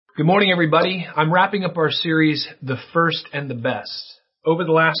Good morning, everybody. I'm wrapping up our series, The First and the Best. Over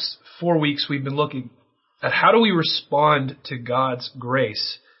the last 4 weeks, we've been looking at how do we respond to God's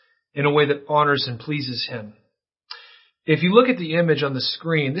grace in a way that honors and pleases Him. If you look at the image on the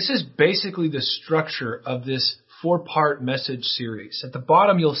screen, this is basically the structure of this 4-part message series. At the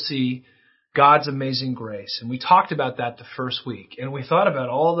bottom, you'll see God's amazing grace. And we talked about that the first week. And we thought about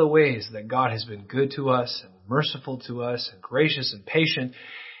all the ways that God has been good to us and merciful to us and gracious and patient,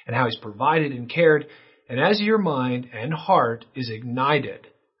 and how He's provided and cared. And as your mind and heart is ignited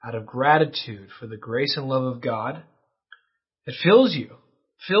out of gratitude for the grace and love of God, it fills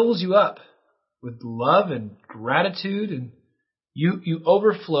you up with love and gratitude, and you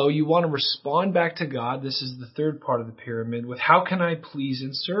overflow. You want to respond back to God. This is the third part of the pyramid with how can I please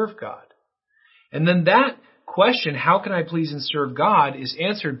and serve God? And then that question, how can I please and serve God, is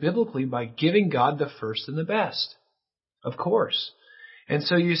answered biblically by giving God the first and the best. Of course. And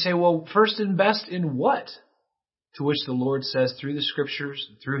so you say, well, first and best in what? To which the Lord says through the Scriptures,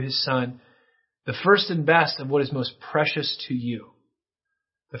 and through His Son, the first and best of what is most precious to you.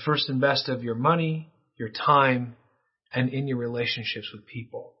 The first and best of your money, your time, and in your relationships with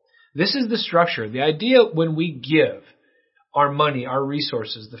people. This is the structure. The idea when we give our money, our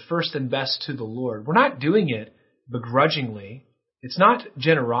resources, the first and best to the Lord, we're not doing it begrudgingly. It's not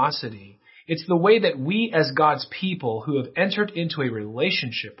generosity. It's the way that we as God's people who have entered into a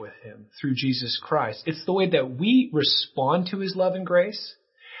relationship with Him through Jesus Christ, it's the way that we respond to His love and grace.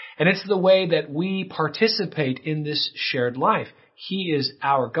 And it's the way that we participate in this shared life. He is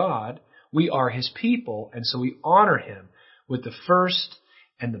our God. We are His people. And so we honor Him with the first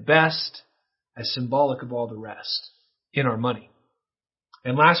and the best as symbolic of all the rest in our money.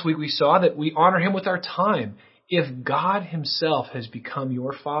 And last week we saw that we honor Him with our time. If God Himself has become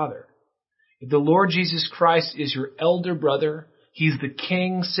your Father, if the Lord Jesus Christ is your elder brother, He's the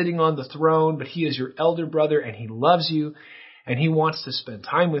King sitting on the throne, but He is your elder brother and He loves you and He wants to spend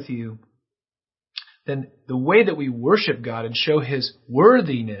time with you, then the way that we worship God and show His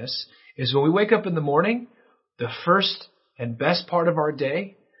worthiness is when we wake up in the morning, the first and best part of our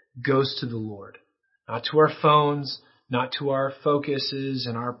day goes to the Lord. Not to our phones, not to our focuses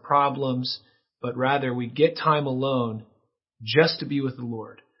and our problems, but rather we get time alone just to be with the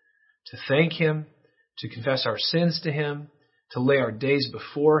Lord. To thank Him, to confess our sins to Him, to lay our days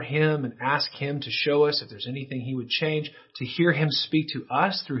before Him and ask Him to show us if there's anything He would change, to hear Him speak to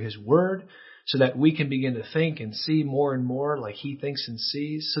us through His Word so that we can begin to think and see more and more like He thinks and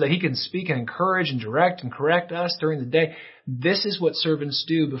sees, so that He can speak and encourage and direct and correct us during the day. This is what servants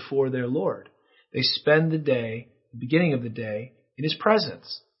do before their Lord. They spend the day, the beginning of the day, in His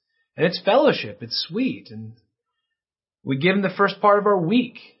presence. And it's fellowship. It's sweet. And we give Him the first part of our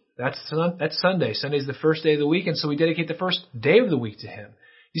week. That's Sunday. Sunday's the first day of the week, and so we dedicate the first day of the week to Him.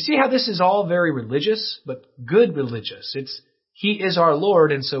 You see how this is all very religious, but good religious. He is our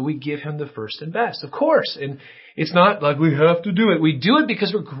Lord, and so we give Him the first and best, of course. And it's not like we have to do it. We do it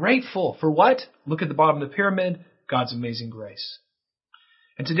because we're grateful for what? Look at the bottom of the pyramid, God's amazing grace.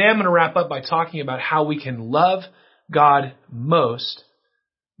 And today I'm going to wrap up by talking about how we can love God most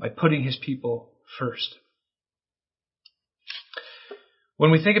by putting His people first. When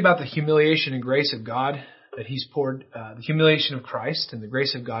we think about the humiliation and grace of God that He's poured, the humiliation of Christ and the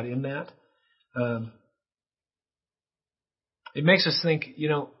grace of God in that, it makes us think,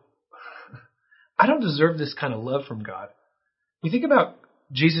 I don't deserve this kind of love from God. We think about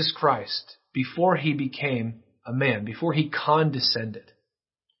Jesus Christ before He became a man, before He condescended,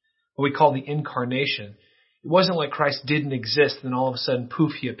 what we call the incarnation. It wasn't like Christ didn't exist and then all of a sudden,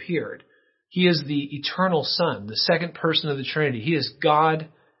 poof, He appeared. He is the eternal Son, the second person of the Trinity. He is God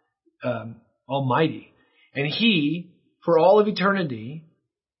Almighty. And He, for all of eternity,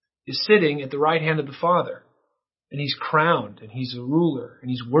 is sitting at the right hand of the Father. And He's crowned, and He's a ruler, and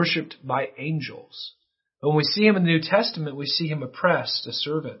He's worshipped by angels. But when we see Him in the New Testament, we see Him oppressed, a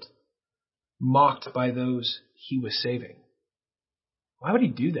servant, mocked by those He was saving. Why would He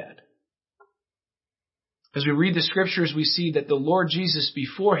do that? As we read the Scriptures, we see that the Lord Jesus,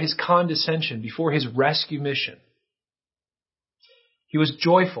 before His condescension, before His rescue mission, He was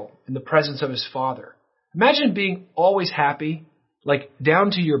joyful in the presence of His Father. Imagine being always happy, like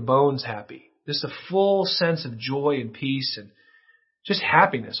down to your bones happy. Just a full sense of joy and peace and just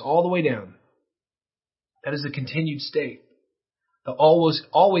happiness all the way down. That is the continued state, the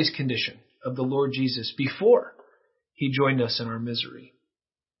always condition of the Lord Jesus before He joined us in our misery.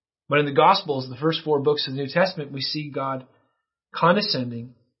 But in the Gospels, the first 4 books of the New Testament, we see God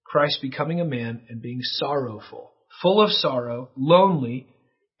condescending, Christ becoming a man and being sorrowful, full of sorrow, lonely,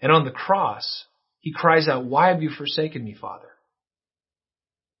 and on the cross, He cries out, "Why have you forsaken me, Father?"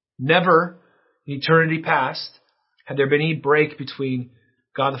 Never in eternity past had there been any break between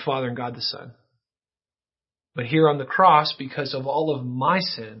God the Father and God the Son. But here on the cross, because of all of my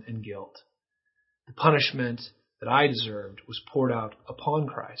sin and guilt, the punishment that I deserved was poured out upon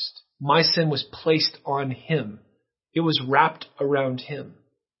Christ. My sin was placed on him. It was wrapped around him.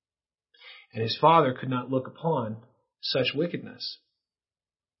 And his Father could not look upon such wickedness.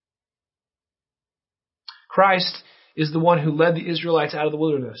 Christ is the one who led the Israelites out of the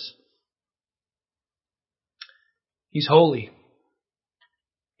wilderness. He's holy.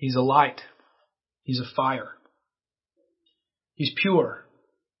 He's a light. He's a fire. He's pure.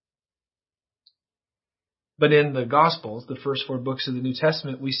 But in the Gospels, the first 4 books of the New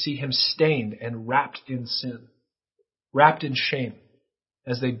Testament, we see him stained and wrapped in sin, wrapped in shame,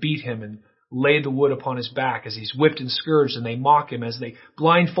 as they beat him and lay the wood upon his back, as he's whipped and scourged, and they mock him, as they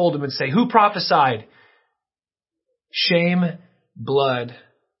blindfold him and say, "Who prophesied?" Shame, blood,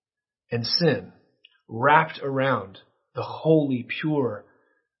 and sin wrapped around the holy, pure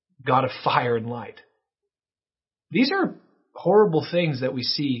God of fire and light. These are horrible things that we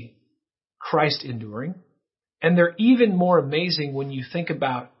see Christ enduring. And they're even more amazing when you think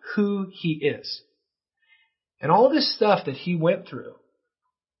about who he is. And all this stuff that he went through,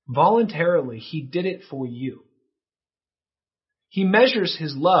 voluntarily, he did it for you. He measures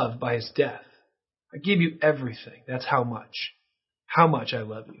his love by his death. I give you everything. That's how much I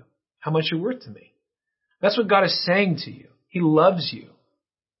love you, how much you're worth to me. That's what God is saying to you. He loves you.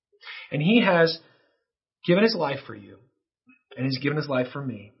 And he has given his life for you. And he's given his life for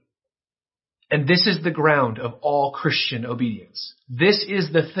me. And this is the ground of all Christian obedience. This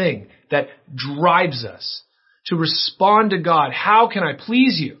is the thing that drives us to respond to God. How can I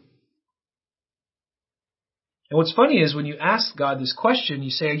please you? And what's funny is when you ask God this question, you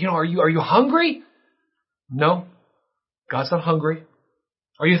say, are you hungry? No, God's not hungry.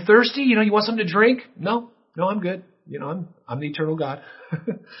 Are you thirsty? You want something to drink? No, I'm good. I'm the eternal God.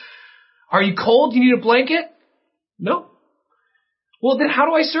 Are you cold? You need a blanket? No. Well, then how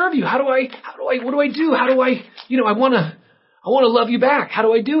do I serve you? What do I do? I want to love you back. How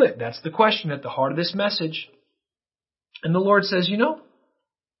do I do it? That's the question at the heart of this message. And the Lord says,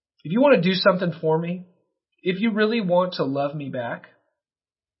 if you want to do something for me, if you really want to love me back,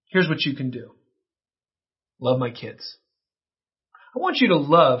 here's what you can do. Love my kids. I want you to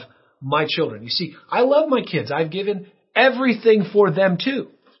love my children. You see, I love my kids. I've given everything for them too.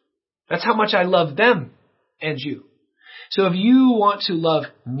 That's how much I love them and you. So if you want to love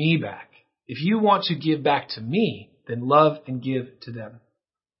me back, if you want to give back to me, then love and give to them.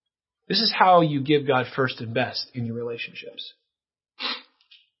 This is how you give God first and best in your relationships.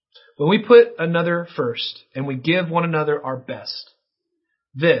 When we put another first and we give one another our best,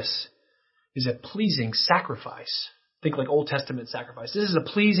 this is a pleasing sacrifice. Think like Old Testament sacrifice. This is a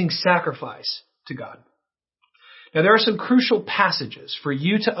pleasing sacrifice to God. Now there are some crucial passages for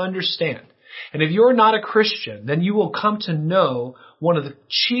you to understand. And if you're not a Christian, then you will come to know one of the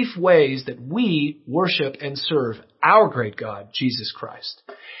chief ways that we worship and serve our great God, Jesus Christ.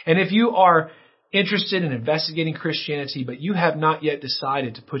 And if you are interested in investigating Christianity, but you have not yet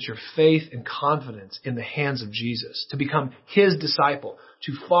decided to put your faith and confidence in the hands of Jesus, to become his disciple,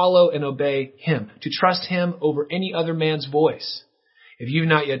 to follow and obey him, to trust him over any other man's voice, if you've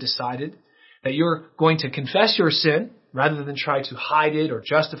not yet decided that you're going to confess your sin rather than try to hide it or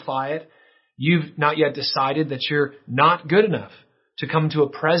justify it, you've not yet decided that you're not good enough to come to a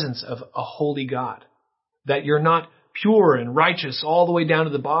presence of a holy God, that you're not pure and righteous all the way down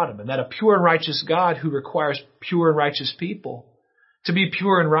to the bottom, and that a pure and righteous God who requires pure and righteous people to be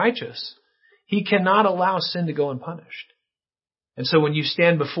pure and righteous, he cannot allow sin to go unpunished. And so when you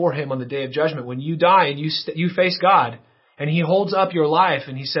stand before him on the day of judgment, when you die and you face God, and he holds up your life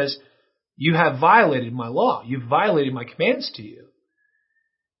and he says, you have violated my law, you've violated my commands to you,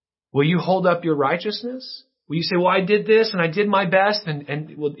 will you hold up your righteousness? Will you say, well, I did this and I did my best?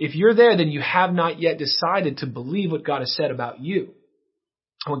 And well, if you're there, then you have not yet decided to believe what God has said about you.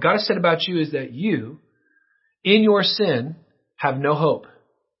 And what God has said about you is that you, in your sin, have no hope.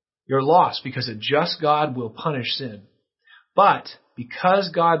 You're lost because a just God will punish sin. But because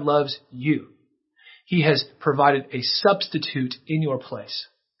God loves you, he has provided a substitute in your place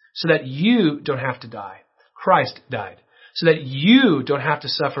so that you don't have to die. Christ died. So that you don't have to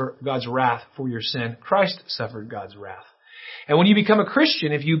suffer God's wrath for your sin. Christ suffered God's wrath. And when you become a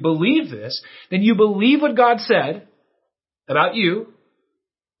Christian, if you believe this, then you believe what God said about you,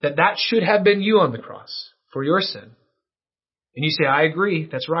 that should have been you on the cross for your sin. And you say, I agree,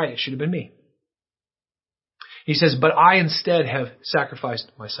 that's right, it should have been me. He says, but I instead have sacrificed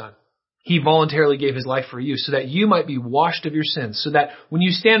my son. He voluntarily gave his life for you so that you might be washed of your sins, so that when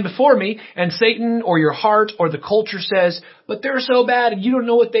you stand before me and Satan or your heart or the culture says, but they're so bad and you don't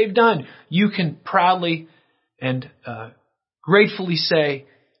know what they've done, you can proudly and gratefully say,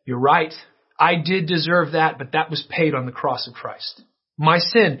 you're right. I did deserve that, but that was paid on the cross of Christ. My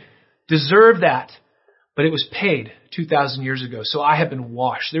sin deserved that, but it was paid 2,000 years ago. So I have been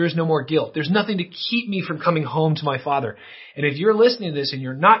washed. There is no more guilt. There's nothing to keep me from coming home to my Father. And if you're listening to this and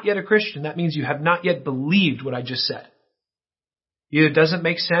you're not yet a Christian, that means you have not yet believed what I just said. Either it doesn't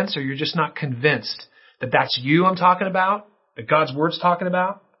make sense or you're just not convinced that that's you I'm talking about, that God's Word's talking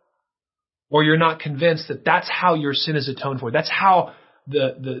about, or you're not convinced that that's how your sin is atoned for. That's how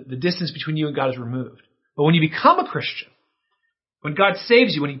the distance between you and God is removed. But when you become a Christian, when God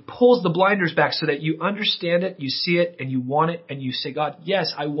saves you, when He pulls the blinders back so that you understand it, you see it, and you want it, and you say, God,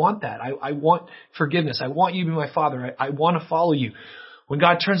 yes, I want that. I want forgiveness. I want you to be my Father. I want to follow you. When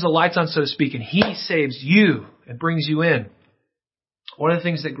God turns the lights on, so to speak, and He saves you and brings you in, one of the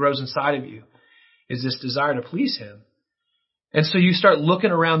things that grows inside of you is this desire to please Him. And so you start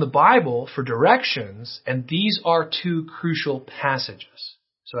looking around the Bible for directions, and these are two crucial passages.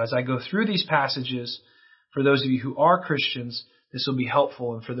 So as I go through these passages, for those of you who are Christians, this will be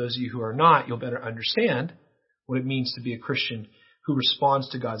helpful, and for those of you who are not, you'll better understand what it means to be a Christian who responds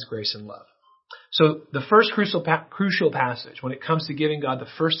to God's grace and love. So the first crucial passage when it comes to giving God the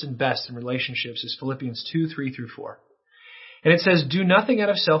first and best in relationships is Philippians 2:3-4. And it says, do nothing out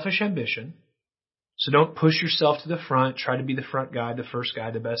of selfish ambition. So don't push yourself to the front, try to be the front guy, the first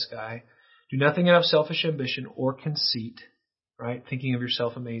guy, the best guy. Do nothing out of selfish ambition or conceit, right? Thinking of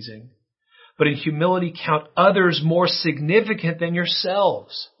yourself amazing. But in humility count others more significant than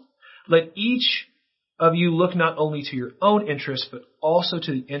yourselves. Let each of you look not only to your own interests, but also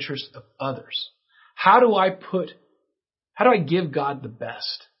to the interests of others. How do I give God the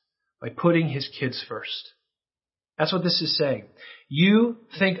best? By putting His kids first. That's what this is saying. You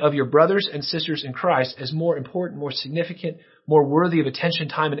think of your brothers and sisters in Christ as more important, more significant, more worthy of attention,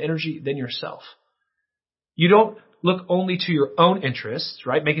 time, and energy than yourself. You don't look only to your own interests,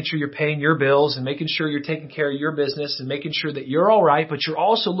 right? Making sure you're paying your bills and making sure you're taking care of your business and making sure that you're all right, but you're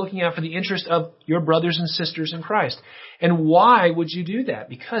also looking out for the interest of your brothers and sisters in Christ. And why would you do that?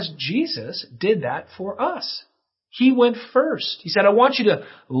 Because Jesus did that for us. He went first. He said, I want you to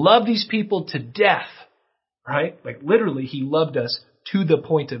love these people to death, right? Like literally, He loved us to the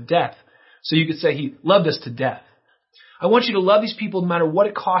point of death. So you could say He loved us to death. I want you to love these people no matter what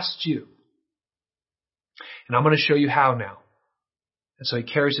it costs you. And I'm going to show you how now. And so He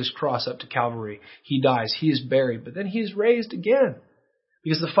carries His cross up to Calvary. He dies. He is buried. But then He is raised again.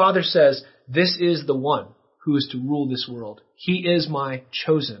 Because the Father says, this is the one who is to rule this world. He is my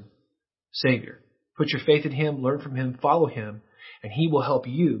chosen Savior. Put your faith in Him, learn from Him, follow Him, and He will help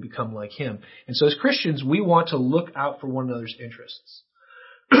you become like Him. And so as Christians, we want to look out for one another's interests.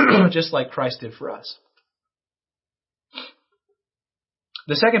 Just like Christ did for us.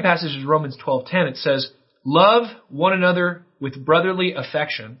 The second passage is Romans 12:10. It says, love one another with brotherly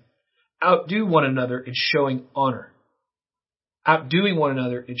affection. Outdo one another in showing honor. Outdoing one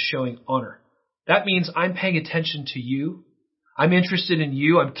another in showing honor. That means I'm paying attention to you. I'm interested in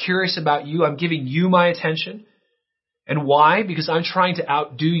you. I'm curious about you. I'm giving you my attention. And why? Because I'm trying to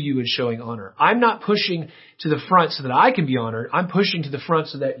outdo you in showing honor. I'm not pushing to the front so that I can be honored. I'm pushing to the front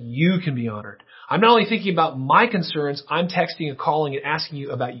so that you can be honored. I'm not only thinking about my concerns, I'm texting and calling and asking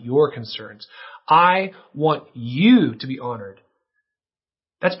you about your concerns. I want you to be honored.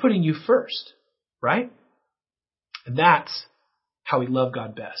 That's putting you first, right? And that's how we love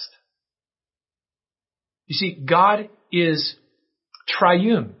God best. You see, God is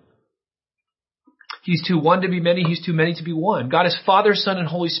triune. He's too one to be many. He's too many to be one. God is Father, Son, and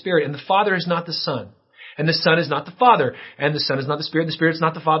Holy Spirit. And the Father is not the Son. And the Son is not the Father. And the Son is not the Spirit. The Spirit is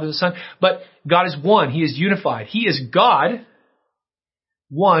not the Father, the Son. But God is one. He is unified. He is God,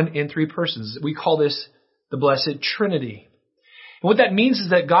 one in three persons. We call this the Blessed Trinity. And what that means is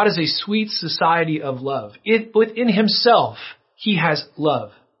that God is a sweet society of love. Within Himself, He has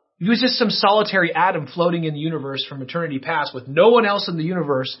love. If He was just some solitary atom floating in the universe from eternity past with no one else in the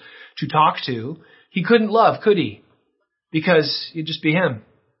universe to talk to, He couldn't love, could He? Because it'd just be Him.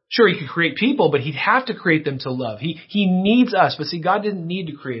 Sure, He could create people, but He'd have to create them to love. He needs us. But see, God didn't need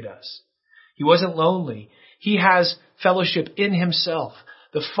to create us. He wasn't lonely. He has fellowship in Himself.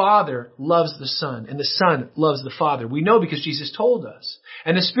 The Father loves the Son, and the Son loves the Father. We know because Jesus told us.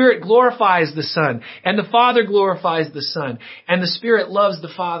 And the Spirit glorifies the Son, and the Father glorifies the Son, and the Spirit loves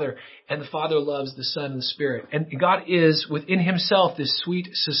the Father, and the Father loves the Son and the Spirit. And God is within Himself this sweet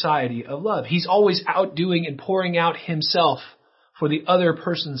society of love. He's always outdoing and pouring out Himself for the other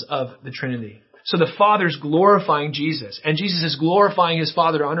persons of the Trinity. So the Father's glorifying Jesus, and Jesus is glorifying his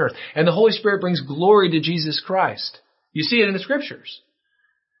Father on earth, and the Holy Spirit brings glory to Jesus Christ. You see it in the Scriptures.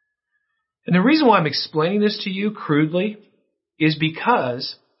 And the reason why I'm explaining this to you crudely is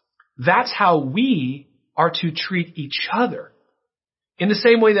because that's how we are to treat each other. In the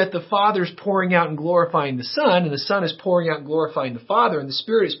same way that the Father is pouring out and glorifying the Son, and the Son is pouring out and glorifying the Father, and the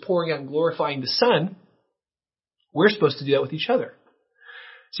Spirit is pouring out and glorifying the Son, we're supposed to do that with each other.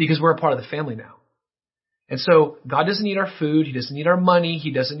 See, because we're a part of the family now. And so God doesn't need our food. He doesn't need our money.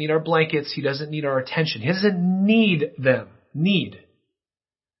 He doesn't need our blankets. He doesn't need our attention. He doesn't need them.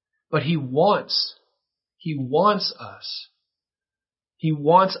 But He wants us. He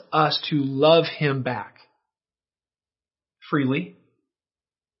wants us to love Him back freely.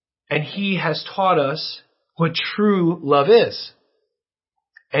 And He has taught us what true love is.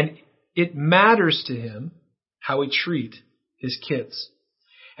 And it matters to Him how we treat His kids.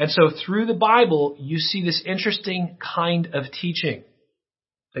 And so through the Bible, you see this interesting kind of teaching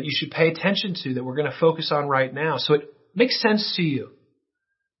that you should pay attention to, that we're going to focus on right now. So it makes sense to you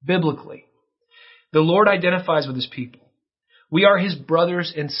biblically. The Lord identifies with His people. We are His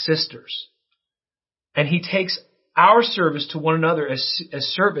brothers and sisters. And He takes our service to one another as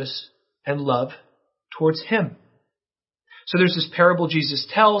service and love towards Him. So there's this parable Jesus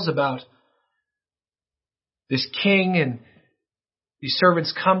tells about this king, and these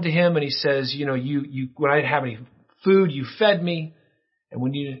servants come to him, and he says, you when I didn't have any food, you fed me. And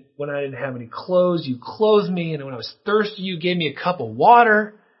when I didn't have any clothes, you clothed me. And when I was thirsty, you gave me a cup of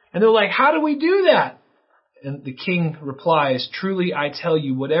water. And they're like, how do we do that? And the king replies, truly, I tell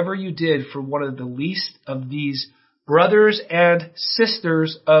you, whatever you did for one of the least of these brothers and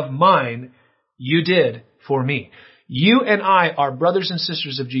sisters of mine, you did for me. You and I are brothers and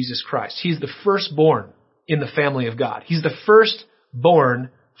sisters of Jesus Christ. He's the firstborn in the family of God. He's the firstborn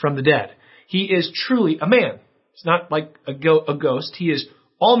from the dead. He is truly a man. It's not like a ghost. He is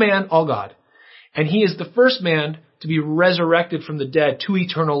all man, all God. And He is the first man to be resurrected from the dead to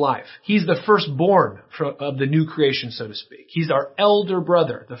eternal life. He's the firstborn of the new creation, so to speak. He's our elder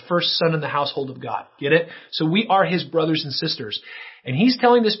brother, the first son in the household of God. Get it? So we are His brothers and sisters. And He's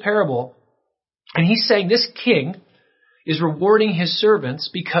telling this parable, and He's saying this king is rewarding his servants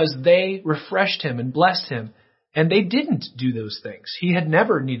because they refreshed him and blessed him. And they didn't do those things. He had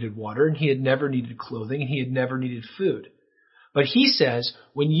never needed water, and he had never needed clothing, and he had never needed food. But He says,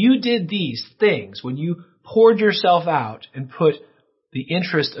 when you did these things, when you poured yourself out and put the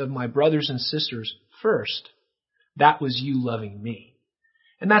interest of my brothers and sisters first, that was you loving me.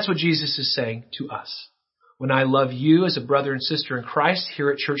 And that's what Jesus is saying to us. When I love you as a brother and sister in Christ here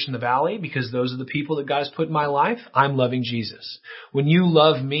at Church in the Valley, because those are the people that God has put in my life, I'm loving Jesus. When you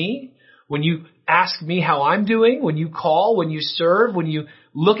love me, when you ask me how I'm doing, when you call, when you serve, when you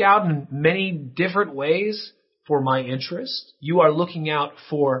look out in many different ways for my interest, you are looking out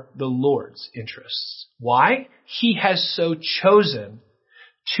for the Lord's interests. Why? He has so chosen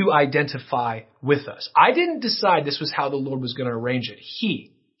to identify with us. I didn't decide this was how the Lord was going to arrange it.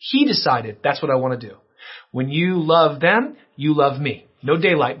 He decided that's what I want to do. When you love them, you love me. No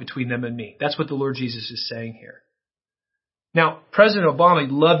daylight between them and me. That's what the Lord Jesus is saying here. Now, President Obama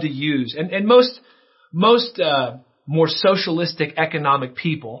loved to use, and most more socialistic economic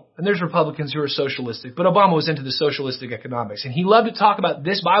people, and there's Republicans who are socialistic, but Obama was into the socialistic economics, and he loved to talk about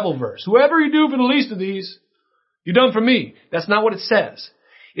this Bible verse. Whoever you do for the least of these, you done for me. That's not what it says.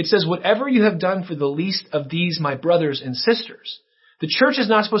 It says, whatever you have done for the least of these, my brothers and sisters. The church is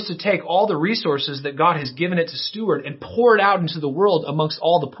not supposed to take all the resources that God has given it to steward and pour it out into the world amongst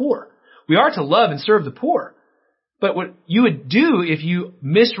all the poor. We are to love and serve the poor. But what you would do if you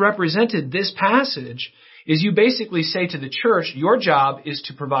misrepresented this passage is you basically say to the church, your job is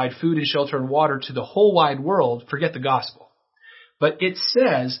to provide food and shelter and water to the whole wide world. Forget the gospel. But it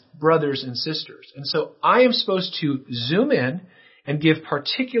says brothers and sisters. And so I am supposed to zoom in and give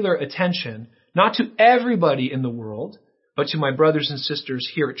particular attention, not to everybody in the world, but to my brothers and sisters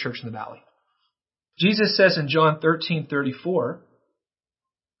here at Church in the Valley. Jesus says in John 13:34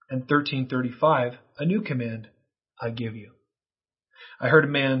 and 13:35, a new command I give you. I heard a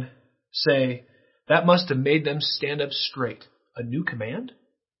man say, that must have made them stand up straight. A new command?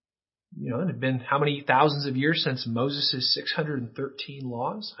 It had been how many thousands of years since Moses' 613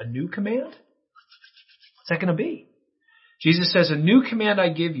 laws? A new command? What's that going to be? Jesus says, a new command I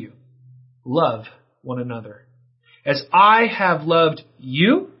give you. Love one another. As I have loved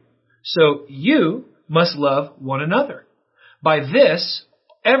you, so you must love one another. By this,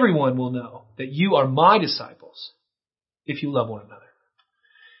 everyone will know that you are my disciples if you love one another.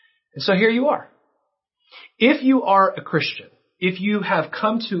 And so here you are. If you are a Christian, if you have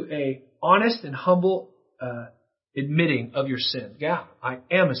come to a honest and humble admitting of your sin. Yeah, I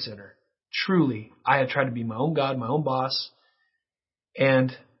am a sinner. Truly, I have tried to be my own God, my own boss,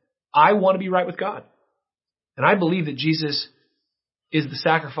 and I want to be right with God. And I believe that Jesus is the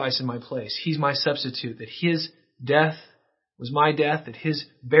sacrifice in my place. He's my substitute, that his death was my death, that his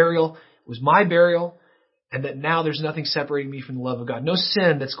burial was my burial, and that now there's nothing separating me from the love of God. No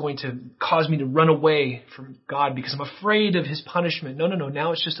sin that's going to cause me to run away from God because I'm afraid of his punishment. No.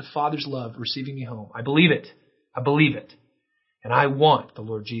 Now it's just a Father's love receiving me home. I believe it. I believe it. And I want the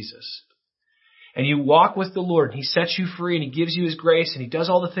Lord Jesus. And you walk with the Lord, and he sets you free, and he gives you his grace, and he does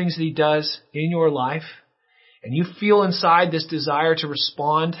all the things that he does in your life. And you feel inside this desire to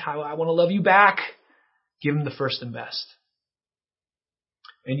respond, how I want to love you back. Give him the first and best.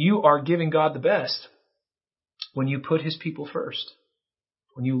 And you are giving God the best when you put his people first.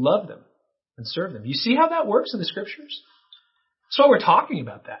 When you love them and serve them. You see how that works in the scriptures? That's why we're talking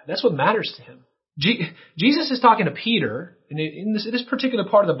about that. That's what matters to him. Jesus is talking to Peter. And in this particular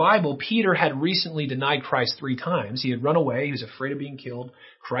part of the Bible, Peter had recently denied Christ 3 times. He had run away. He was afraid of being killed.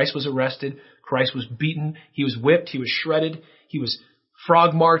 Christ was arrested. Christ was beaten. He was whipped. He was shredded. He was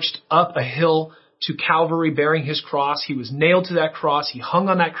frog marched up a hill to Calvary bearing his cross. He was nailed to that cross. He hung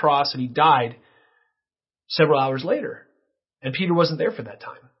on that cross and he died several hours later. And Peter wasn't there for that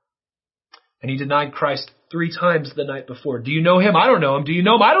time. And he denied Christ 3 times the night before. Do you know him? I don't know him. Do you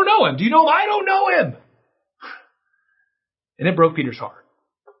know him? I don't know him. Do you know him? I don't know him. And it broke Peter's heart.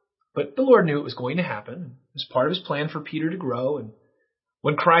 But the Lord knew it was going to happen. It was part of his plan for Peter to grow. And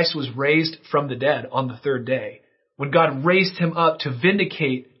when Christ was raised from the dead on the 3rd day, when God raised him up to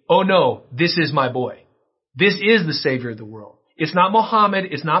vindicate, oh no, this is my boy. This is the Savior of the world. It's not Muhammad.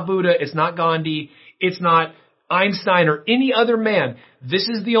 It's not Buddha. It's not Gandhi. It's not Einstein or any other man. This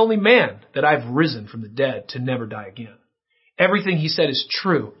is the only man that I've risen from the dead to never die again. Everything he said is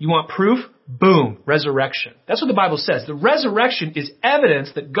true. You want proof? Boom. Resurrection. That's what the Bible says. The resurrection is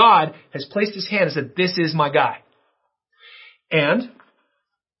evidence that God has placed his hand and said, this is my guy. And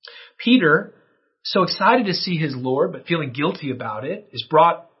Peter, so excited to see his Lord, but feeling guilty about it, is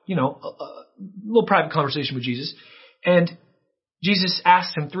brought, a little private conversation with Jesus. And Jesus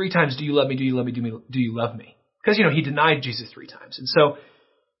asked him 3 times, do you love me? Do you love me? Do you love me? Because, he denied Jesus 3 times. And so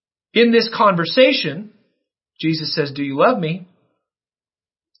in this conversation, Jesus says, do you love me?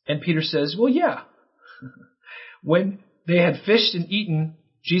 And Peter says, well, yeah. When they had fished and eaten,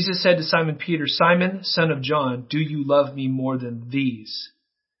 Jesus said to Simon Peter, Simon, son of John, do you love me more than these?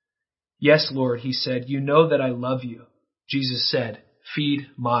 Yes, Lord, he said, you know that I love you. Jesus said, feed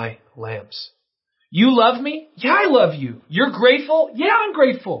my lambs. You love me? Yeah, I love you. You're grateful? Yeah, I'm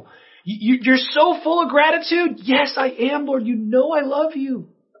grateful. You're so full of gratitude? Yes, I am, Lord. You know I love you.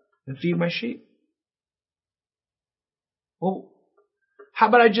 And feed my sheep. Well, how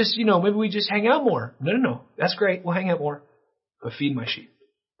about I just, maybe we just hang out more? No. That's great. We'll hang out more. But feed my sheep.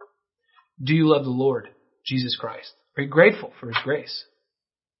 Do you love the Lord, Jesus Christ? Are you grateful for his grace?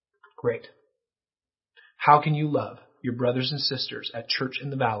 Great. How can you love your brothers and sisters at Church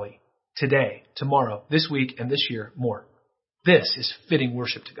in the Valley today, tomorrow, this week, and this year more? This is fitting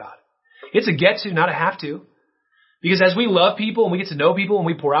worship to God. It's a get to, not a have to. Because as we love people and we get to know people and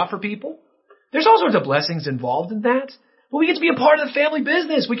we pour out for people, there's all sorts of blessings involved in that. But we get to be a part of the family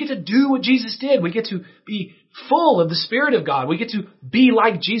business. We get to do what Jesus did. We get to be full of the Spirit of God. We get to be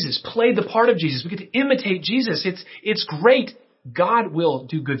like Jesus, play the part of Jesus. We get to imitate Jesus. It's great. God will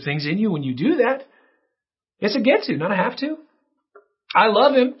do good things in you when you do that. It's a get to, not a have to. I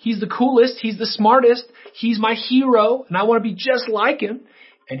love him. He's the coolest. He's the smartest. He's my hero. And I want to be just like him.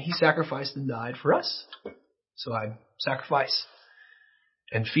 And he sacrificed and died for us. So I sacrifice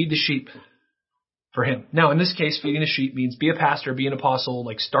and feed the sheep for him. Now, in this case, feeding the sheep means be a pastor, be an apostle,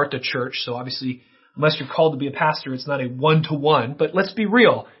 start the church. So obviously, unless you're called to be a pastor, it's not a one-to-one. But let's be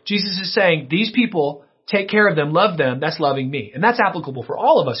real. Jesus is saying, these people, take care of them, love them. That's loving me. And that's applicable for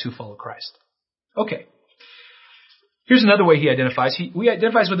all of us who follow Christ. Okay. Here's another way he identifies. He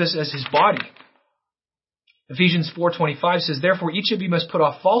identifies with us as his body. Ephesians 4:25 says, therefore each of you must put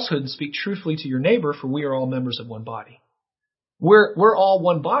off falsehood and speak truthfully to your neighbor, for we are all members of one body. We're all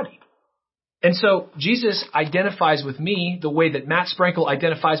one body. And so Jesus identifies with me the way that Matt Sprinkle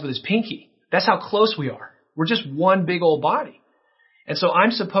identifies with his pinky. That's how close we are. We're just one big old body. And so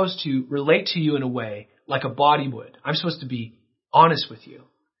I'm supposed to relate to you in a way like a body would. I'm supposed to be honest with you.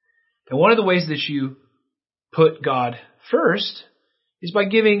 And one of the ways that you put God first is by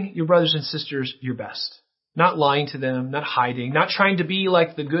giving your brothers and sisters your best. Not lying to them, not hiding, not trying to be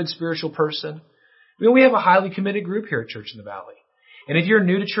like the good spiritual person. We have a highly committed group here at Church in the Valley. And if you're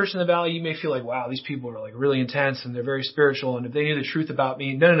new to Church in the Valley, you may feel like, wow, these people are like really intense and they're very spiritual. And if they knew the truth about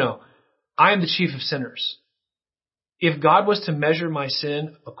me, no. I am the chief of sinners. If God was to measure my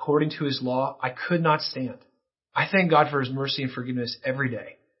sin according to his law, I could not stand. I thank God for his mercy and forgiveness every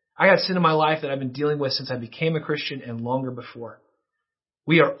day. I got sin in my life that I've been dealing with since I became a Christian and longer before.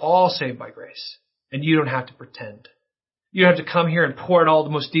 We are all saved by grace, and you don't have to pretend. You don't have to come here and pour out all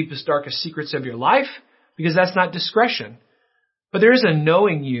the most deepest, darkest secrets of your life, because that's not discretion. But there is a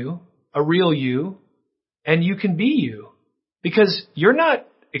knowing you, a real you, and you can be you. Because you're not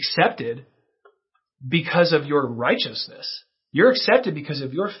accepted because of your righteousness. You're accepted because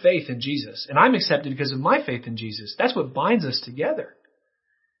of your faith in Jesus. And I'm accepted because of my faith in Jesus. That's what binds us together.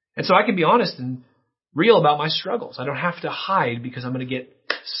 And so I can be honest and real about my struggles. I don't have to hide because I'm going to get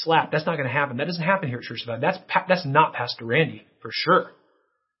slapped. That's not going to happen. That doesn't happen here at Church of God. That's not Pastor Randy, for sure.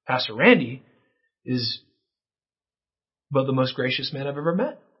 Pastor Randy is but the most gracious man I've ever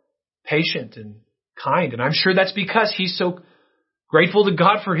met. Patient and kind. And I'm sure that's because he's so grateful to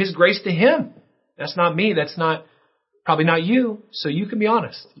God for his grace to him. That's not me. That's probably not you. So you can be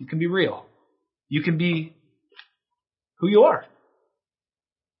honest. You can be real. You can be who you are.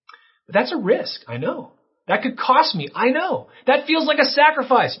 But that's a risk. I know. That could cost me. I know. That feels like a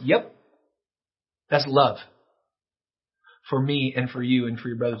sacrifice. Yep. That's love. For me and for you and for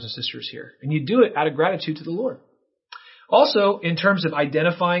your brothers and sisters here. And you do it out of gratitude to the Lord. Also, in terms of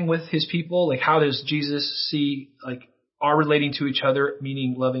identifying with his people, like how does Jesus see like our relating to each other,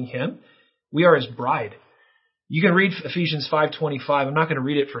 meaning loving him? We are his bride. You can read Ephesians 5:25. I'm not going to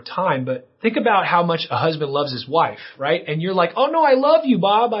read it for time, but think about how much a husband loves his wife, right? And you're like, oh no, I love you,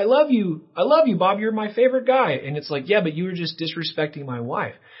 Bob. I love you. I love you, Bob. You're my favorite guy. And it's like, yeah, but you were just disrespecting my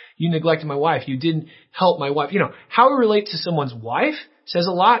wife. You neglected my wife. You didn't help my wife. You know, how we relate to someone's wife says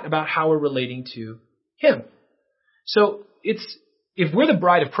a lot about how we're relating to him. So if we're the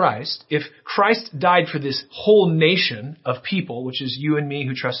bride of Christ, if Christ died for this whole nation of people, which is you and me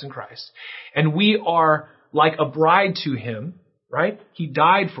who trust in Christ, and we are like a bride to him, right? He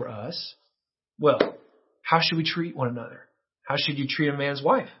died for us. Well, how should we treat one another? How should you treat a man's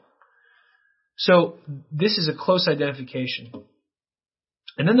wife? So this is a close identification.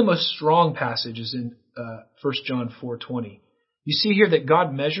 And then the most strong passage is in 1 John 4:20. You see here that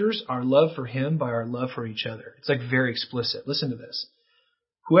God measures our love for him by our love for each other. It's like very explicit. Listen to this.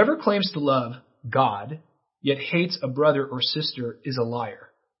 Whoever claims to love God, yet hates a brother or sister is a liar.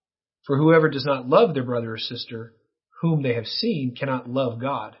 For whoever does not love their brother or sister, whom they have seen, cannot love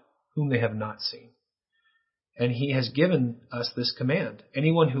God, whom they have not seen. And he has given us this command.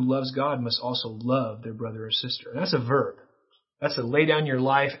 Anyone who loves God must also love their brother or sister. And that's a verb. That's to lay down your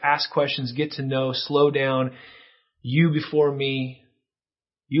life, ask questions, get to know, slow down. You before me.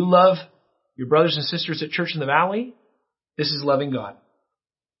 You love your brothers and sisters at Church in the Valley. This is loving God.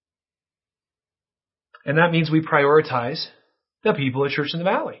 And that means we prioritize the people at Church in the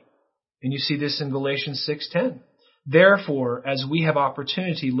Valley. And you see this in Galatians 6:10. Therefore, as we have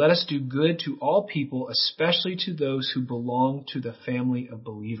opportunity, let us do good to all people, especially to those who belong to the family of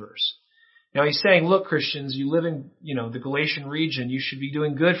believers. Now he's saying, look, Christians, you live in, the Galatian region. You should be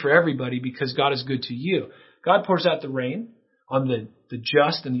doing good for everybody because God is good to you. God pours out the rain on the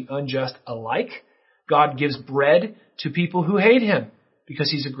just and the unjust alike. God gives bread to people who hate him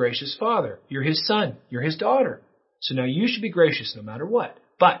because he's a gracious father. You're his son. You're his daughter. So now you should be gracious no matter what.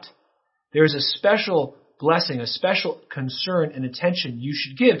 But there's a special blessing, a special concern and attention you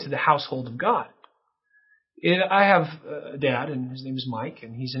should give to the household of God. I have a dad, and his name is Mike,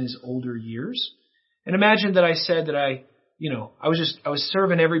 and he's in his older years. And imagine that I said that I was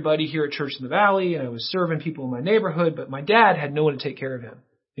serving everybody here at Church in the Valley, and I was serving people in my neighborhood, but my dad had no one to take care of him.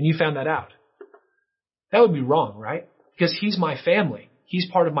 And you found that out. That would be wrong, right? Because he's my family.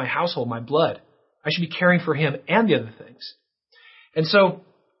 He's part of my household, my blood. I should be caring for him and the other things. And so,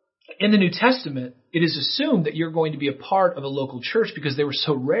 in the New Testament, it is assumed that you're going to be a part of a local church because they were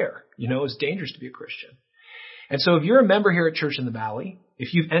so rare. It's dangerous to be a Christian. And so if you're a member here at Church in the Valley,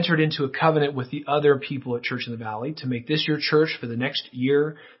 if you've entered into a covenant with the other people at Church in the Valley to make this your church for the next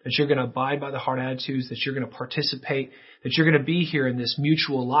year, that you're going to abide by the heart attitudes, that you're going to participate, that you're going to be here in this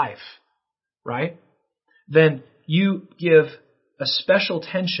mutual life, right? Then you give a special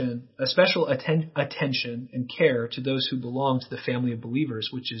attention and care to those who belong to the family of believers,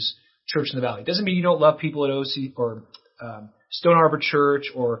 which is Church in the Valley. It doesn't mean you don't love people at OC or Stone Harbor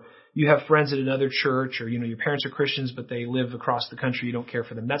Church, or you have friends at another church, or your parents are Christians but they live across the country. You don't care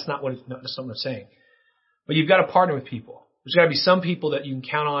for them. That's not what I'm saying. But you've got to partner with people. There's got to be some people that you can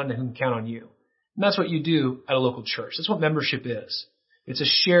count on and who can count on you. And that's what you do at a local church. That's what membership is. It's a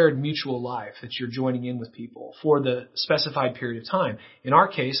shared mutual life that you're joining in with people for the specified period of time. In our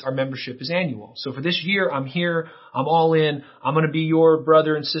case, our membership is annual. So for this year, I'm here, I'm all in, I'm going to be your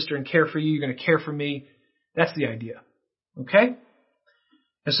brother and sister and care for you, you're going to care for me. That's the idea. Okay?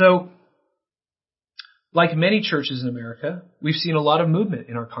 And so, like many churches in America, we've seen a lot of movement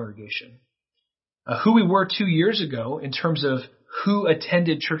in our congregation. Who we were 2 years ago in terms of who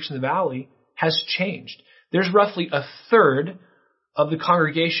attended Church in the Valley has changed. There's roughly a third of the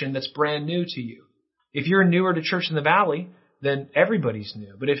congregation that's brand new to you. If you're newer to Church in the Valley, then everybody's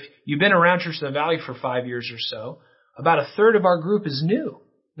new. But if you've been around Church in the Valley for 5 years or so, about a third of our group is new.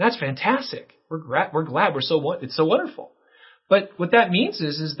 And that's fantastic. We're glad. It's so wonderful. But what that means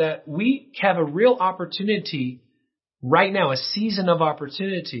is that we have a real opportunity right now, a season of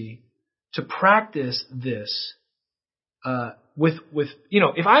opportunity to practice this with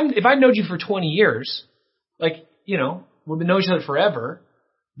if I've known you for 20 years, we've been knowing each other forever,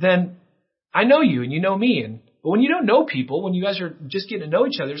 then I know you and you know me. But when you don't know people, when you guys are just getting to know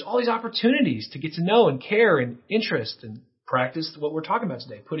each other, there's all these opportunities to get to know and care and interest and practice what we're talking about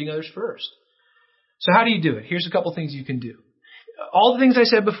today, putting others first. So how do you do it? Here's a couple things you can do. All the things I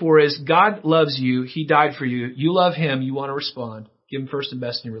said before is God loves you. He died for you. You love him. You want to respond. Give him first and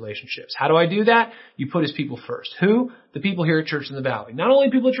best in your relationships. How do I do that? You put his people first. Who? The people here at Church in the Valley. Not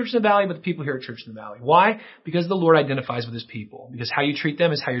only people at Church in the Valley, but the people here at Church in the Valley. Why? Because the Lord identifies with his people. Because how you treat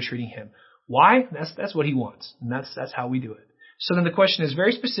them is how you're treating him. Why? That's what he wants. And that's how we do it. So then the question is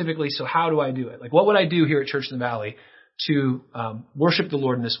very specifically, so how do I do it? Like, what would I do here at Church in the Valley to worship the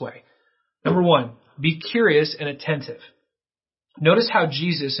Lord in this way? Number one, be curious and attentive. Notice how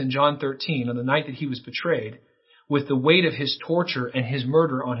Jesus in John 13, on the night that he was betrayed, with the weight of his torture and his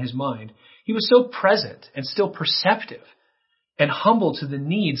murder on his mind, he was so present and still perceptive and humble to the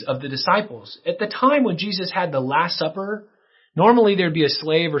needs of the disciples. At the time when Jesus had the Last Supper, normally there'd be a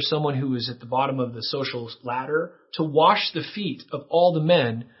slave or someone who was at the bottom of the social ladder to wash the feet of all the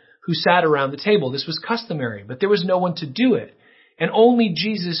men who sat around the table. This was customary, but there was no one to do it. And only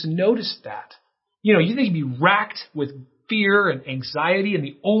Jesus noticed that. You think he'd be racked with fear and anxiety, and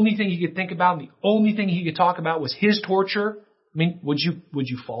the only thing he could think about and the only thing he could talk about was his torture? I mean, would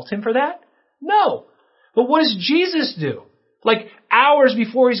you fault him for that? No. But what does Jesus do? Like hours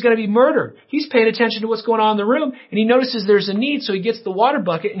before he's going to be murdered, he's paying attention to what's going on in the room, and he notices there's a need, so he gets the water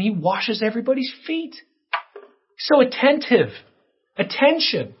bucket and he washes everybody's feet. So attentive.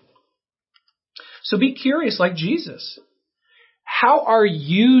 Attention. So be curious like Jesus. How are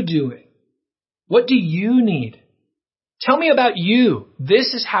you doing? What do you need? Tell me about you.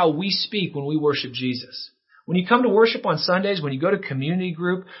 This is how we speak when we worship Jesus. When you come to worship on Sundays, when you go to community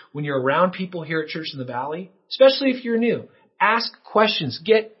group, when you're around people here at Church in the Valley, especially if you're new, ask questions,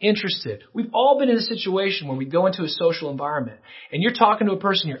 get interested. We've all been in a situation where we go into a social environment and you're talking to a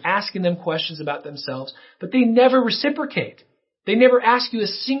person, you're asking them questions about themselves, but they never reciprocate. They never ask you a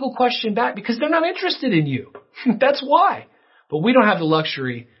single question back because they're not interested in you. That's why. But we don't have the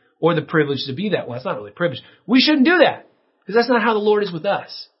luxury or the privilege to be that way. It's not really a privilege. We shouldn't do that. Because that's not how the Lord is with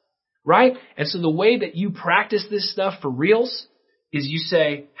us, right? And so the way that you practice this stuff for reals is you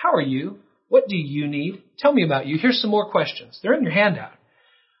say, how are you? What do you need? Tell me about you. Here's some more questions. They're in your handout.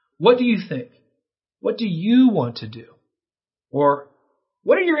 What do you think? What do you want to do? Or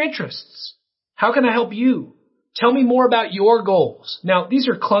what are your interests? How can I help you? Tell me more about your goals. Now, these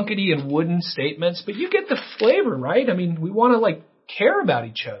are clunkety and wooden statements, but you get the flavor, right? I mean, we want to care about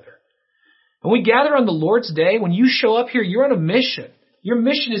each other. When we gather on the Lord's Day, when you show up here, you're on a mission. Your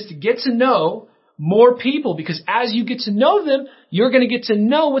mission is to get to know more people because as you get to know them, you're going to get to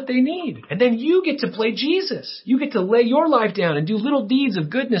know what they need. And then you get to play Jesus. You get to lay your life down and do little deeds of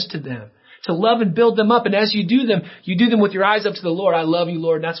goodness to them, to love and build them up. And as you do them with your eyes up to the Lord. I love you,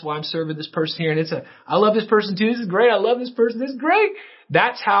 Lord. And that's why I'm serving this person here. And I love this person too. This is great. I love this person. This is great.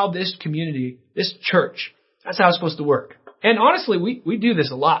 That's how this community, this church, that's how it's supposed to work. And honestly, we do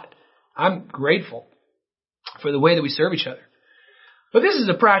this a lot. I'm grateful for the way that we serve each other. But this is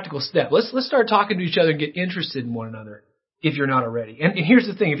a practical step. Let's start talking to each other and get interested in one another if you're not already. And here's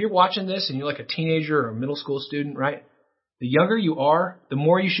the thing. If you're watching this and you're like a teenager or a middle school student, right? The younger you are, the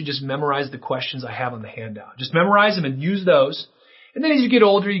more you should just memorize the questions I have on the handout. Just memorize them and use those. And then as you get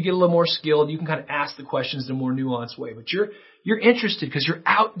older, you get a little more skilled. You can kind of ask the questions in a more nuanced way. But you're interested because you're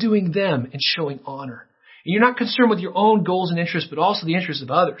outdoing them and showing honor. And you're not concerned with your own goals and interests, but also the interests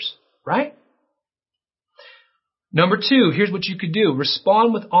of others. Right? Number 2, here's what you could do.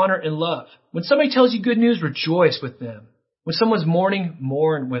 Respond with honor and love. When somebody tells you good news, rejoice with them. When someone's mourning,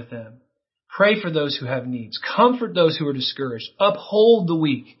 mourn with them. Pray for those who have needs. Comfort those who are discouraged. Uphold the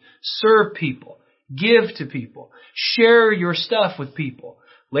weak. Serve people. Give to people. Share your stuff with people.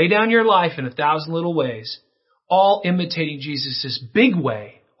 Lay down your life in 1,000 little ways, all imitating Jesus' big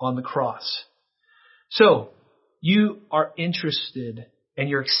way on the cross. So, you are interested and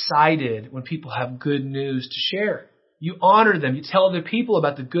you're excited when people have good news to share. You honor them. You tell other people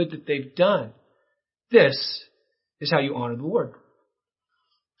about the good that they've done. This is how you honor the Lord.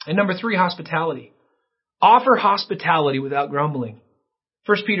 And number 3, hospitality. Offer hospitality without grumbling.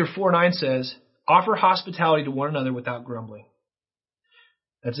 1 Peter 4:9 says, offer hospitality to one another without grumbling.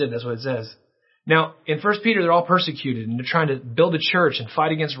 That's it. That's what it says. Now, in 1 Peter, they're all persecuted and they're trying to build a church and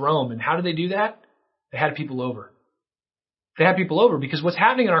fight against Rome. And how did they do that? They had people over. They had people over because what's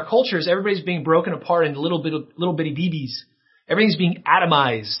happening in our culture is everybody's being broken apart into little bitty BBs. Everything's being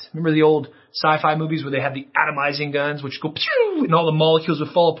atomized. Remember the old sci-fi movies where they had the atomizing guns, which go pew, and all the molecules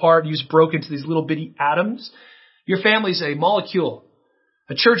would fall apart and you just broke into these little bitty atoms? Your family's a molecule.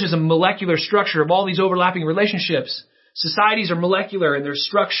 A church is a molecular structure of all these overlapping relationships. Societies are molecular in their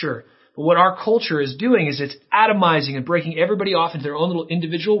structure. But what our culture is doing is it's atomizing and breaking everybody off into their own little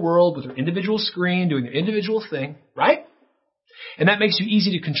individual world with their individual screen, doing their individual thing, right? And that makes you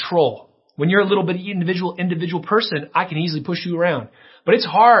easy to control. When you're a little bit individual person, I can easily push you around. But it's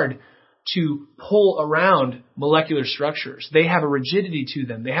hard to pull around molecular structures. They have a rigidity to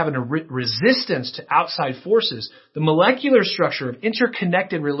them. They have a resistance to outside forces. The molecular structure of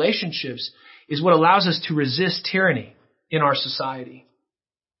interconnected relationships is what allows us to resist tyranny in our society.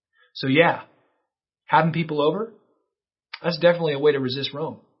 So yeah, having people over, that's definitely a way to resist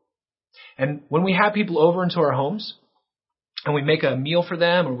Rome. And when we have people over into our homes and we make a meal for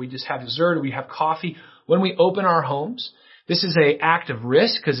them or we just have dessert or we have coffee, when we open our homes, this is an act of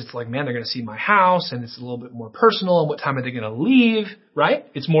risk because it's like, man, they're going to see my house and it's a little bit more personal and what time are they going to leave, right?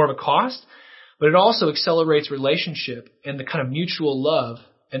 It's more of a cost, but it also accelerates relationship and the kind of mutual love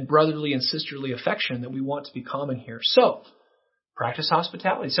and brotherly and sisterly affection that we want to be common here. So, practice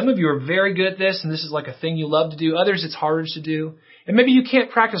hospitality. Some of you are very good at this, and this is like a thing you love to do. Others, it's harder to do. And maybe you can't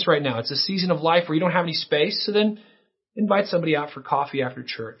practice right now. It's a season of life where you don't have any space. So then invite somebody out for coffee after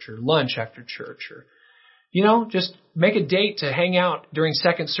church or lunch after church or, just make a date to hang out during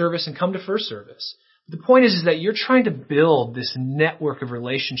second service and come to first service. The point is that you're trying to build this network of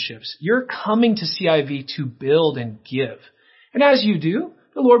relationships. You're coming to CIV to build and give. And as you do,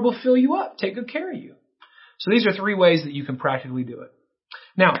 the Lord will fill you up, take good care of you. So these are 3 ways that you can practically do it.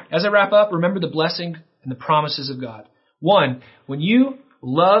 Now, as I wrap up, remember the blessing and the promises of God. 1, when you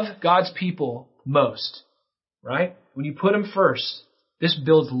love God's people most, right? When you put them first, this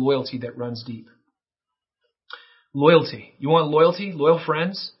builds loyalty that runs deep. Loyalty. You want loyalty? Loyal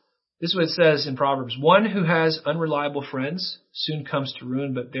friends? This is what it says in Proverbs. One who has unreliable friends soon comes to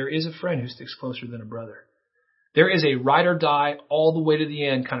ruin, but there is a friend who sticks closer than a brother. There is a ride or die all the way to the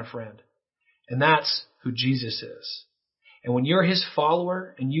end kind of friend. And that's who Jesus is. And when you're his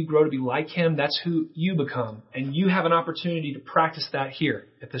follower and you grow to be like him, that's who you become. And you have an opportunity to practice that here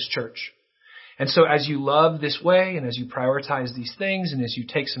at this church. And so as you love this way and as you prioritize these things and as you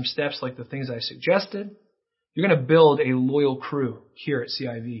take some steps like the things I suggested, you're going to build a loyal crew here at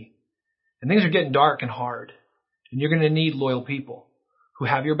CIV. And things are getting dark and hard. And you're going to need loyal people who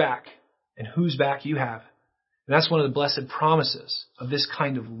have your back and whose back you have. And that's one of the blessed promises of this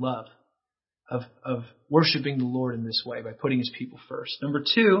kind of love. Of worshiping the Lord in this way by putting his people first. Number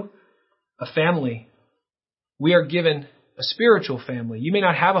 2, a family. We are given a spiritual family. You may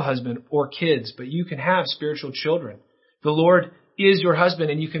not have a husband or kids, but you can have spiritual children. The Lord is your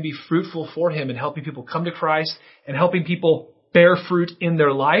husband and you can be fruitful for him in helping people come to Christ and helping people bear fruit in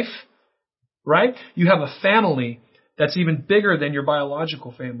their life, right? You have a family that's even bigger than your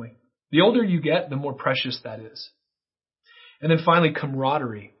biological family. The older you get, the more precious that is. And then finally,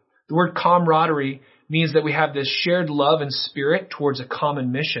 camaraderie. The word camaraderie means that we have this shared love and spirit towards a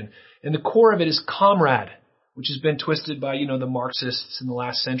common mission. And the core of it is comrade, which has been twisted by, the Marxists in the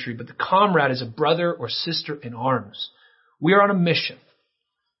last century. But the comrade is a brother or sister in arms. We are on a mission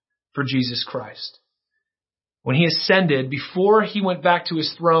for Jesus Christ. When he ascended, before he went back to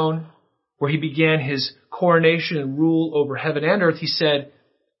his throne, where he began his coronation and rule over heaven and earth, he said,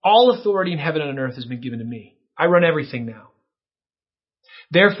 all authority in heaven and on earth has been given to me. I run everything now.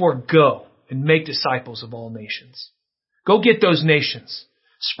 Therefore, go and make disciples of all nations. Go get those nations.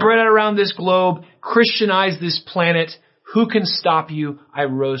 Spread it around this globe. Christianize this planet. Who can stop you? I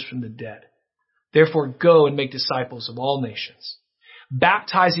rose from the dead. Therefore, go and make disciples of all nations,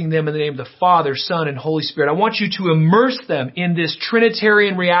 baptizing them in the name of the Father, Son, and Holy Spirit. I want you to immerse them in this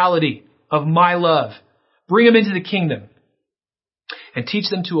Trinitarian reality of my love. Bring them into the kingdom and teach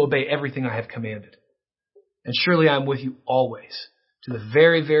them to obey everything I have commanded. And surely I am with you always, to the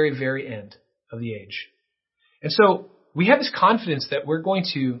very, very, very end of the age. And so we have this confidence that we're going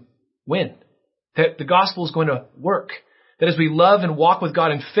to win, that the gospel is going to work, that as we love and walk with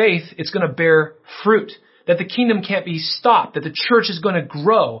God in faith, it's going to bear fruit, that the kingdom can't be stopped, that the church is going to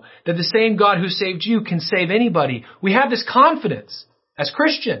grow, that the same God who saved you can save anybody. We have this confidence as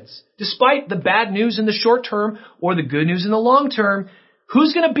Christians, despite the bad news in the short term or the good news in the long term.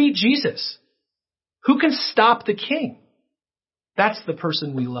 Who's going to beat Jesus? Who can stop the King? That's the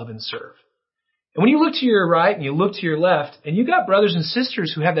person we love and serve. And when you look to your right and you look to your left, and you got brothers and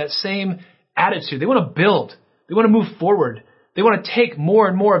sisters who have that same attitude, they want to build, they want to move forward, they want to take more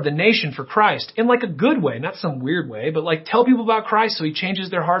and more of the nation for Christ in like a good way, not some weird way, but like tell people about Christ so he changes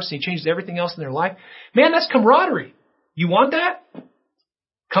their hearts and he changes everything else in their life. Man, that's camaraderie. You want that?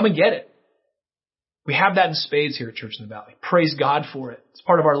 Come and get it. We have that in spades here at Church in the Valley. Praise God for it. It's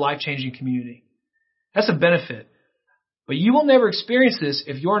part of our life-changing community. That's a benefit. But you will never experience this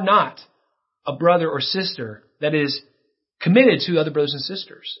if you're not a brother or sister that is committed to other brothers and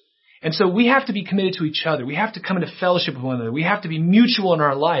sisters. And so we have to be committed to each other. We have to come into fellowship with one another. We have to be mutual in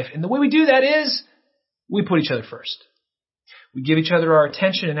our life. And the way we do that is we put each other first. We give each other our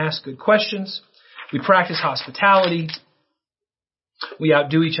attention and ask good questions. We practice hospitality. We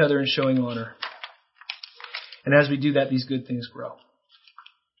outdo each other in showing honor. And as we do that, these good things grow.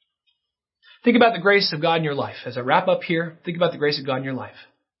 Think about the grace of God in your life. As I wrap up here, think about the grace of God in your life.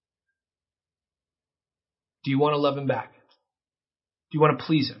 Do you want to love him back? Do you want to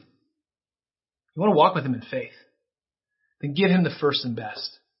please him? You want to walk with him in faith? Then give him the first and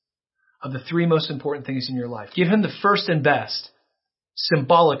best of the three most important things in your life. Give him the first and best,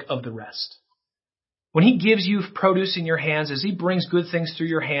 symbolic of the rest. When he gives you produce in your hands, as he brings good things through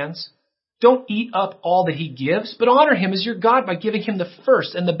your hands, don't eat up all that he gives, but honor him as your God by giving him the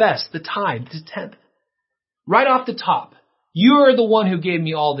first and the best, the tithe, the tenth. Right off the top, you are the one who gave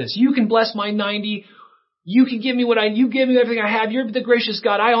me all this. You can bless my 90. You can give me you give me everything I have. You're the gracious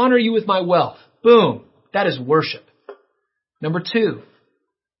God. I honor you with my wealth. Boom. That is worship. Number 2,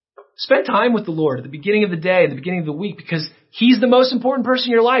 spend time with the Lord at the beginning of the day, at the beginning of the week, because he's the most important person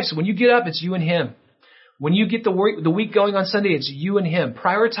in your life. So when you get up, it's you and him. When you get the week going on Sunday, it's you and him.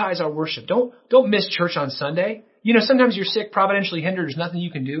 Prioritize our worship. Don't miss church on Sunday. You know, sometimes you're sick, providentially hindered. There's nothing you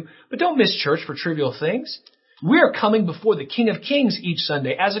can do. But don't miss church for trivial things. We are coming before the King of Kings each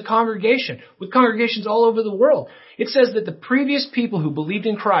Sunday as a congregation, with congregations all over the world. It says that the previous people who believed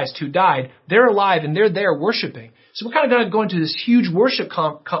in Christ, who died, they're alive and they're there worshiping. So we're kind of going to go into this huge worship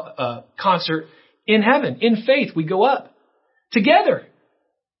concert in heaven. In faith, we go up together.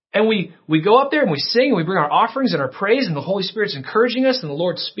 And we go up there and we sing and we bring our offerings and our praise, and the Holy Spirit's encouraging us, and the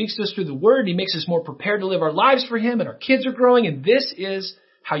Lord speaks to us through the Word. He makes us more prepared to live our lives for him, and our kids are growing. And this is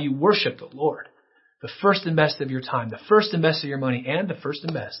how you worship the Lord. The first and best of your time, the first and best of your money, and the first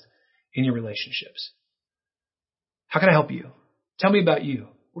and best in your relationships. How can I help you? Tell me about you.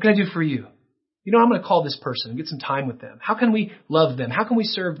 What can I do for you? You know, I'm going to call this person and get some time with them. How can we love them? How can we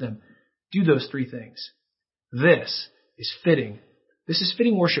serve them? Do those 3 things. This is fitting. This is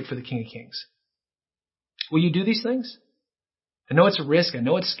fitting worship for the King of Kings. Will you do these things? I know it's a risk. I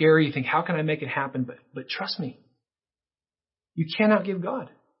know it's scary. You think, how can I make it happen? But trust me, you cannot give God.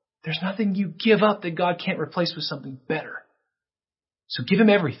 There's nothing you give up that God can't replace with something better. So give him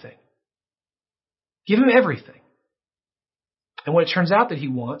everything. Give him everything. And what it turns out that he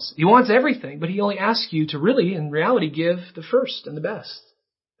wants everything, but he only asks you to really, in reality, give the first and the best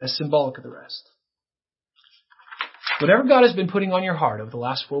as symbolic of the rest. Whatever God has been putting on your heart over the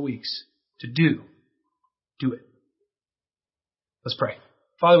last 4 weeks to do it. Let's pray.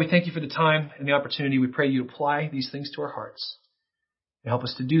 Father, we thank you for the time and the opportunity. We pray you apply these things to our hearts and help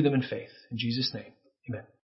us to do them in faith. In Jesus' name, amen.